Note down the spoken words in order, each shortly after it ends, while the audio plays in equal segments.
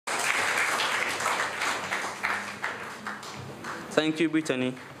Thank you,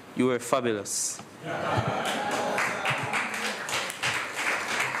 Brittany. You were fabulous.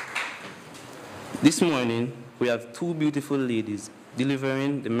 This morning, we have two beautiful ladies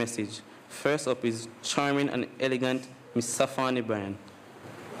delivering the message. First up is charming and elegant Miss Safina Bryan.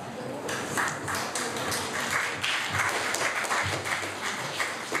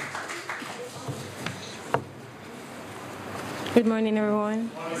 Good morning, everyone.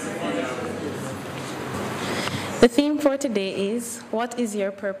 The theme for today is, what is your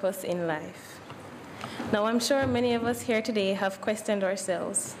purpose in life? Now, I'm sure many of us here today have questioned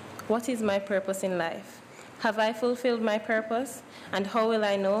ourselves, what is my purpose in life? Have I fulfilled my purpose? And how will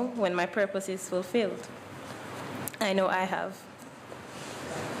I know when my purpose is fulfilled? I know I have.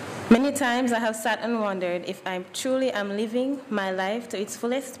 Many times I have sat and wondered if I truly am living my life to its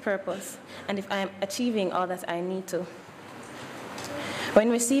fullest purpose and if I am achieving all that I need to. When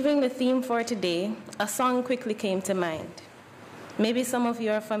receiving the theme for today, a song quickly came to mind. Maybe some of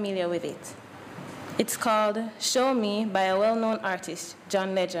you are familiar with it. It's called Show Me by a well-known artist,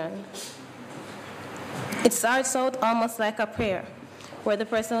 John Legend. It starts out almost like a prayer, where the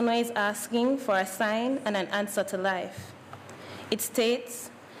persona is asking for a sign and an answer to life. It states,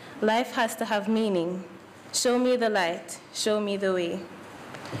 life has to have meaning. Show me the light, show me the way.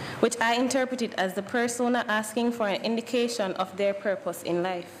 Which I interpreted as the persona asking for an indication of their purpose in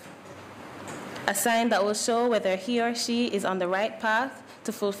life. A sign that will show whether he or she is on the right path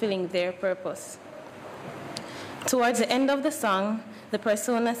to fulfilling their purpose. Towards the end of the song, the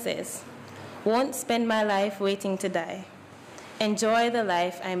persona says, won't spend my life waiting to die. Enjoy the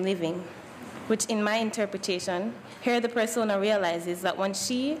life I'm living. Which in my interpretation, here the persona realizes that when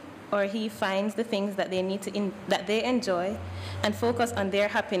she or he finds the things that they need to that they enjoy and focus on their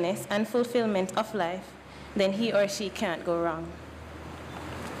happiness and fulfillment of life, then he or she can't go wrong.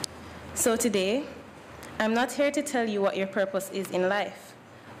 So today, I'm not here to tell you what your purpose is in life,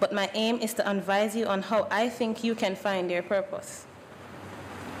 but my aim is to advise you on how I think you can find your purpose.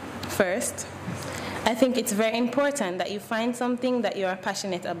 First, I think it's very important that you find something that you are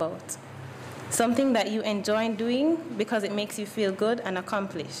passionate about, something that you enjoy doing because it makes you feel good and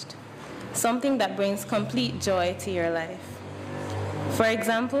accomplished. Something that brings complete joy to your life. For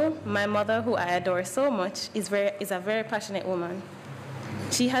example, my mother, who I adore so much, is a very passionate woman.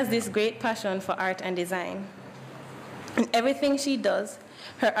 She has this great passion for art and design. In everything she does,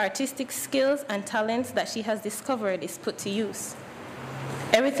 her artistic skills and talents that she has discovered is put to use.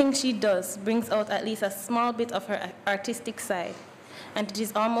 Everything she does brings out at least a small bit of her artistic side, and it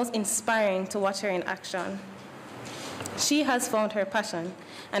is almost inspiring to watch her in action. She has found her passion,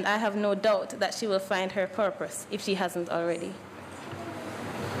 and I have no doubt that she will find her purpose if she hasn't already.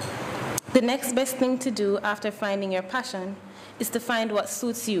 The next best thing to do after finding your passion is to find what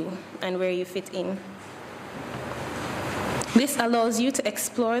suits you and where you fit in. This allows you to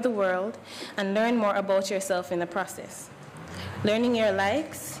explore the world and learn more about yourself in the process. Learning your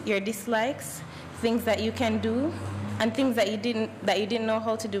likes, your dislikes, things that you can do, and things that you didn't know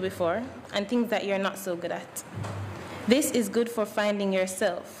how to do before, and things that you're not so good at. This is good for finding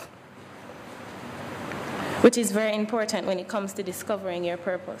yourself, which is very important when it comes to discovering your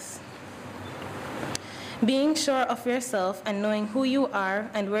purpose. Being sure of yourself and knowing who you are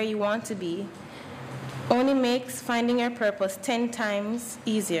and where you want to be only makes finding your purpose 10 times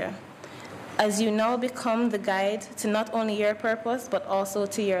easier, as you now become the guide to not only your purpose, but also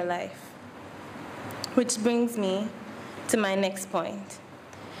to your life. Which brings me to my next point.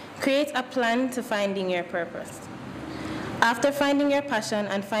 Create a plan to finding your purpose. After finding your passion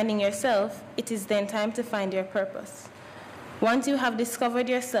and finding yourself, it is then time to find your purpose. Once you have discovered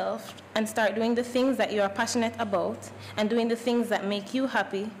yourself and start doing the things that you are passionate about and doing the things that make you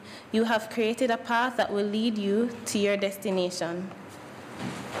happy, you have created a path that will lead you to your destination,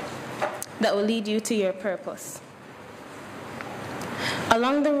 that will lead you to your purpose.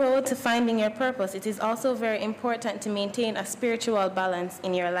 Along the road to finding your purpose, it is also very important to maintain a spiritual balance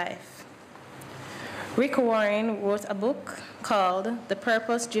in your life. Rick Warren wrote a book called The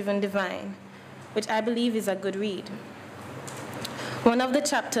Purpose-Driven Divine, which I believe is a good read. One of the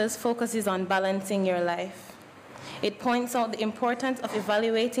chapters focuses on balancing your life. It points out the importance of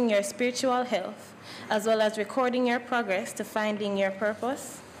evaluating your spiritual health, as well as recording your progress to finding your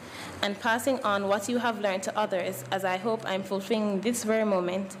purpose, and passing on what you have learned to others, as I hope I'm fulfilling this very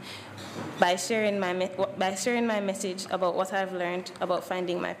moment by sharing my message about what I've learned about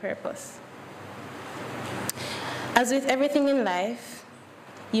finding my purpose. As with everything in life,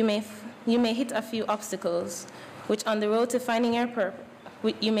 you may hit a few obstacles, which on the road to finding your purpose,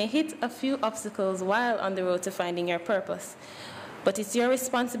 you may hit a few obstacles while on the road to finding your purpose, but it's your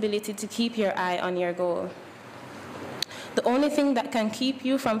responsibility to keep your eye on your goal. The only thing that can keep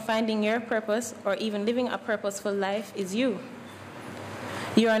you from finding your purpose or even living a purposeful life is you.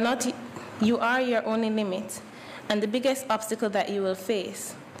 You are your only limit and the biggest obstacle that you will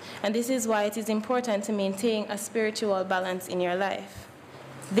face. And this is why it is important to maintain a spiritual balance in your life.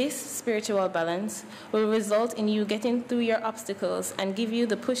 This spiritual balance will result in you getting through your obstacles and give you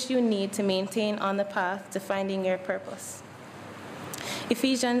the push you need to maintain on the path to finding your purpose.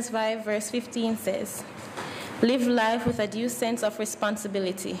 Ephesians 5 verse 15 says, "Live life with a due sense of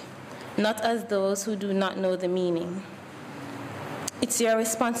responsibility, not as those who do not know the meaning." It's your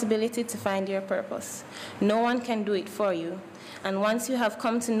responsibility to find your purpose. No one can do it for you. And once you have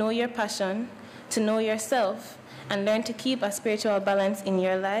come to know your passion, to know yourself, and learn to keep a spiritual balance in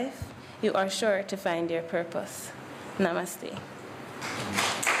your life, you are sure to find your purpose. Namaste.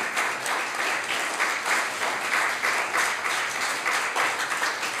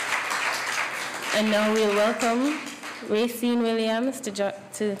 And now we'll welcome Raecine Williams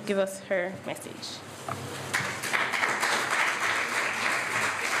to give us her message.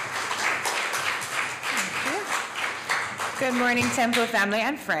 Good morning, Temple family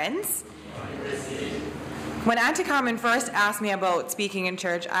and friends. When Auntie Carmen first asked me about speaking in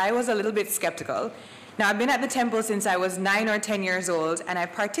church, I was a little bit skeptical. Now, I've been at the temple since I was 9 or 10 years old, and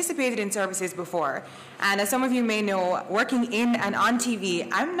I've participated in services before. And as some of you may know, working in and on TV,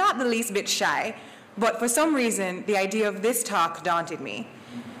 I'm not the least bit shy, but for some reason, the idea of this talk daunted me.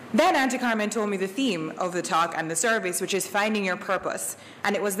 Then Auntie Carmen told me the theme of the talk and the service, which is finding your purpose.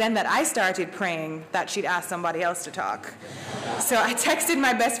 And it was then that I started praying that she'd ask somebody else to talk. So I texted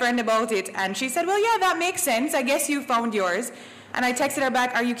my best friend about it, and she said, "Well, yeah, that makes sense. I guess you found yours." And I texted her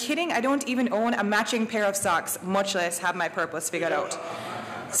back, "Are you kidding? I don't even own a matching pair of socks, much less have my purpose figured out."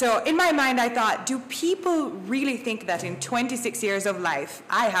 So in my mind, I thought, do people really think that in 26 years of life,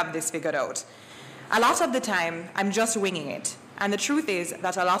 I have this figured out? A lot of the time, I'm just winging it. And the truth is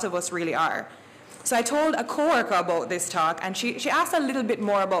that a lot of us really are. So I told a coworker about this talk, and she asked a little bit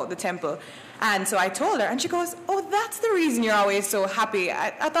more about the temple. And so I told her, and she goes, "Oh, that's the reason you're always so happy.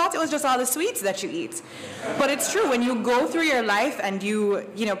 I thought it was just all the sweets that you eat." But it's true, when you go through your life and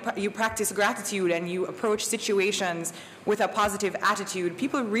you practice gratitude and you approach situations with a positive attitude,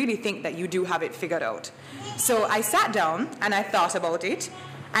 people really think that you do have it figured out. So I sat down and I thought about it.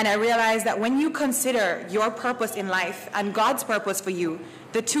 And I realized that when you consider your purpose in life and God's purpose for you,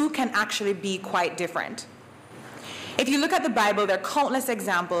 the two can actually be quite different. If you look at the Bible, there are countless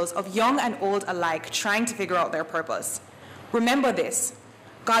examples of young and old alike trying to figure out their purpose. Remember this: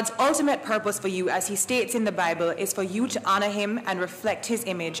 God's ultimate purpose for you, as he states in the Bible, is for you to honor him and reflect his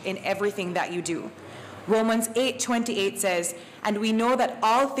image in everything that you do. Romans 8:28 says, "And we know that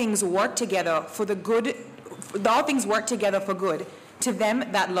all things work together for good to them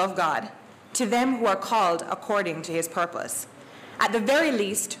that love God, to them who are called according to his purpose." At the very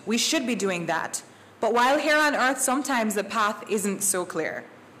least, we should be doing that. But while here on earth, sometimes the path isn't so clear.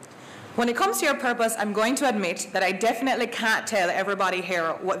 When it comes to your purpose, I'm going to admit that I definitely can't tell everybody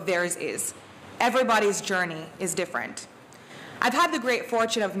here what theirs is. Everybody's journey is different. I've had the great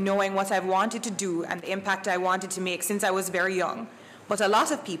fortune of knowing what I've wanted to do and the impact I wanted to make since I was very young. But a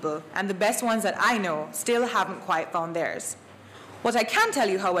lot of people, and the best ones that I know, still haven't quite found theirs. What I can tell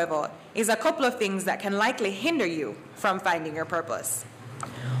you, however, is a couple of things that can likely hinder you from finding your purpose.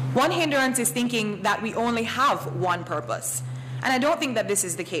 One hindrance is thinking that we only have one purpose, and I don't think that this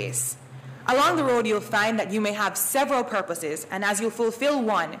is the case. Along the road, you'll find that you may have several purposes, and as you fulfill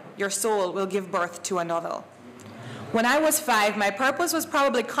one, your soul will give birth to another. When I was 5, my purpose was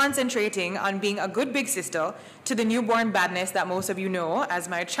probably concentrating on being a good big sister to the newborn badness that most of you know as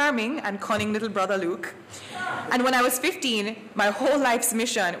my charming and cunning little brother Luke. And when I was 15, my whole life's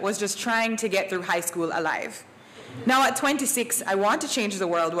mission was just trying to get through high school alive. Now at 26, I want to change the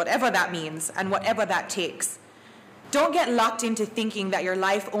world, whatever that means and whatever that takes. Don't get locked into thinking that your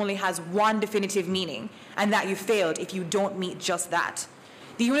life only has one definitive meaning and that you failed if you don't meet just that.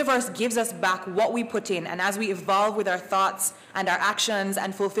 The universe gives us back what we put in, and as we evolve with our thoughts and our actions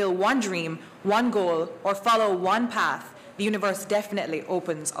and fulfill one dream, one goal, or follow one path, the universe definitely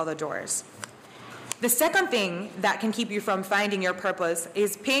opens other doors. The second thing that can keep you from finding your purpose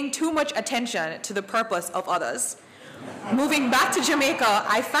is paying too much attention to the purpose of others. Moving back to Jamaica,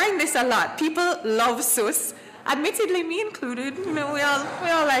 I find this a lot. People love sus. Admittedly, me included. We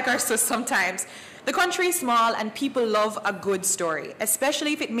all like our sus sometimes. The country is small and people love a good story,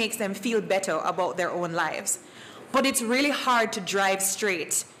 especially if it makes them feel better about their own lives. But it's really hard to drive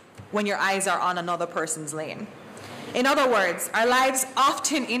straight when your eyes are on another person's lane. In other words, our lives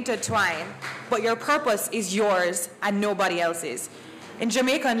often intertwine, but your purpose is yours and nobody else's. In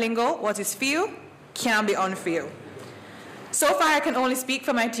Jamaican lingo, what is for you can be unfor you. So far, I can only speak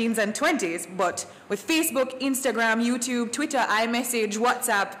for my teens and 20s, but with Facebook, Instagram, YouTube, Twitter, iMessage,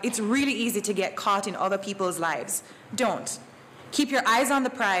 WhatsApp, it's really easy to get caught in other people's lives. Don't. Keep your eyes on the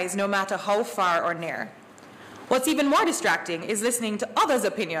prize, no matter how far or near. What's even more distracting is listening to others'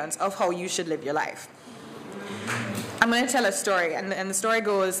 opinions of how you should live your life. I'm going to tell a story, and the story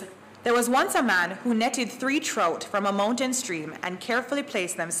goes, there was once a man who netted 3 trout from a mountain stream and carefully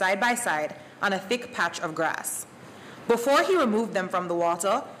placed them side by side on a thick patch of grass. Before he removed them from the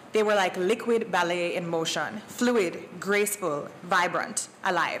water, they were like liquid ballet in motion, fluid, graceful, vibrant,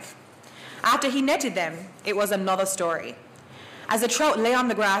 alive. After he netted them, it was another story. As the trout lay on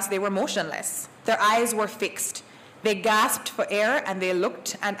the grass, they were motionless. Their eyes were fixed. They gasped for air, and they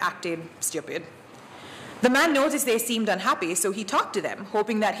looked and acted stupid. The man noticed they seemed unhappy, so he talked to them,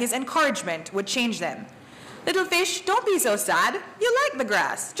 hoping that his encouragement would change them. Little fish, don't be so sad. You like the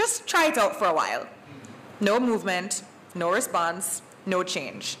grass. Just try it out for a while. No movement, no response, no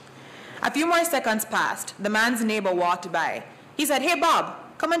change. A few more seconds passed. The man's neighbor walked by. He said, "Hey, Bob,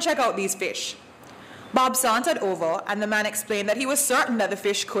 come and check out these fish." Bob sauntered over, and the man explained that he was certain that the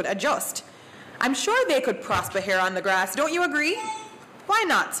fish could adjust. "I'm sure they could prosper here on the grass, don't you agree?" "Why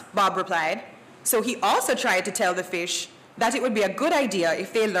not?" Bob replied. So he also tried to tell the fish that it would be a good idea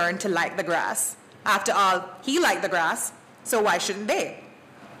if they learned to like the grass. After all, he liked the grass, so why shouldn't they?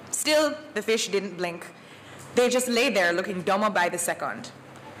 Still, the fish didn't blink. They just lay there looking dumber by the second.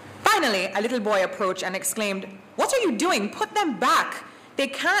 Finally, a little boy approached and exclaimed, "What are you doing? Put them back. They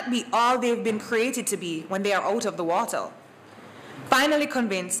can't be all they've been created to be when they are out of the water." Finally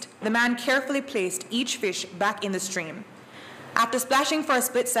convinced, the man carefully placed each fish back in the stream. After splashing for a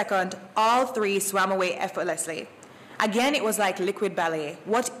split second, all 3 swam away effortlessly. Again, it was like liquid ballet.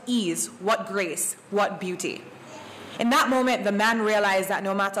 What ease, what grace, what beauty. In that moment, the man realized that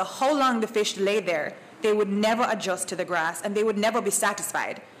no matter how long the fish lay there, they would never adjust to the grass, and they would never be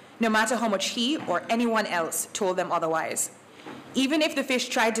satisfied, no matter how much he or anyone else told them otherwise. Even if the fish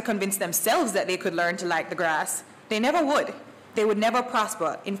tried to convince themselves that they could learn to like the grass, they never would. They would never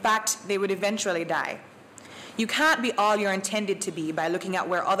prosper. In fact, they would eventually die. You can't be all you're intended to be by looking at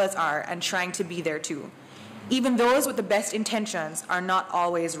where others are and trying to be there too. Even those with the best intentions are not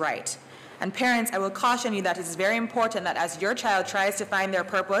always right. And parents, I will caution you that it is very important that as your child tries to find their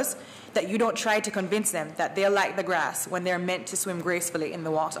purpose, that you don't try to convince them that they'll like the grass when they're meant to swim gracefully in the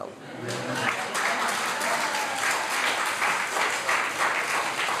water.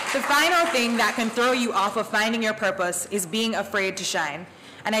 The final thing that can throw you off of finding your purpose is being afraid to shine.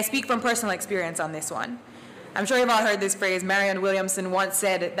 And I speak from personal experience on this one. I'm sure you've all heard this phrase. Marianne Williamson once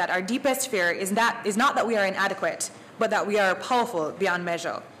said that our deepest fear is not that we are inadequate, but that we are powerful beyond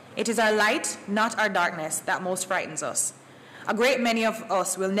measure. It is our light, not our darkness, that most frightens us. A great many of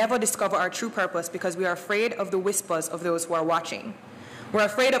us will never discover our true purpose because we are afraid of the whispers of those who are watching. We're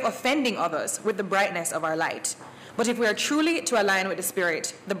afraid of offending others with the brightness of our light. But if we are truly to align with the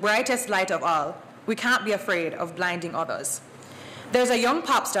Spirit, the brightest light of all, we can't be afraid of blinding others. There's a young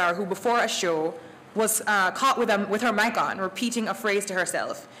pop star who, before a show, was caught with her mic on, repeating a phrase to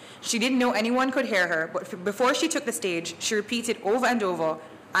herself. She didn't know anyone could hear her, but before she took the stage, she repeated over and over,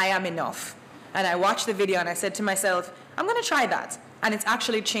 "I am enough." And I watched the video and I said to myself, I'm going to try that. And it's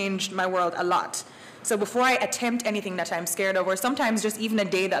actually changed my world a lot. So before I attempt anything that I'm scared of, or sometimes just even a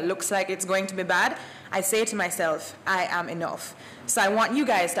day that looks like it's going to be bad, I say to myself, I am enough. So I want you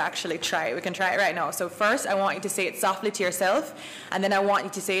guys to actually try it. We can try it right now. So first, I want you to say it softly to yourself, and then I want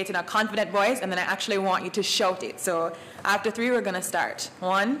you to say it in a confident voice, and then I actually want you to shout it. So after 3, we're going to start.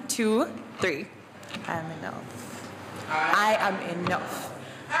 1, 2, 3. I am enough. I am enough.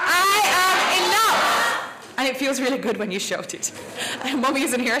 I am enough. And it feels really good when you shout it. Mommy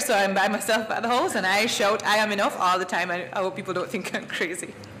isn't here, so I'm by myself at the house, and I shout, I am enough all the time. I hope people don't think I'm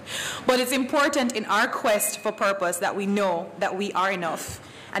crazy. But it's important in our quest for purpose that we know that we are enough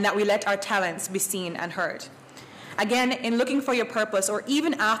and that we let our talents be seen and heard. Again, in looking for your purpose, or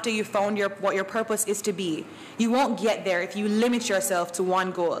even after you found what your purpose is to be, you won't get there if you limit yourself to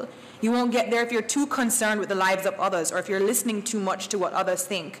one goal. You won't get there if you're too concerned with the lives of others, or if you're listening too much to what others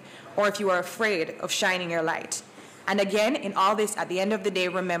think, or if you are afraid of shining your light. And again, in all this, at the end of the day,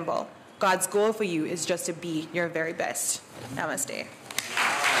 remember, God's goal for you is just to be your very best. Namaste.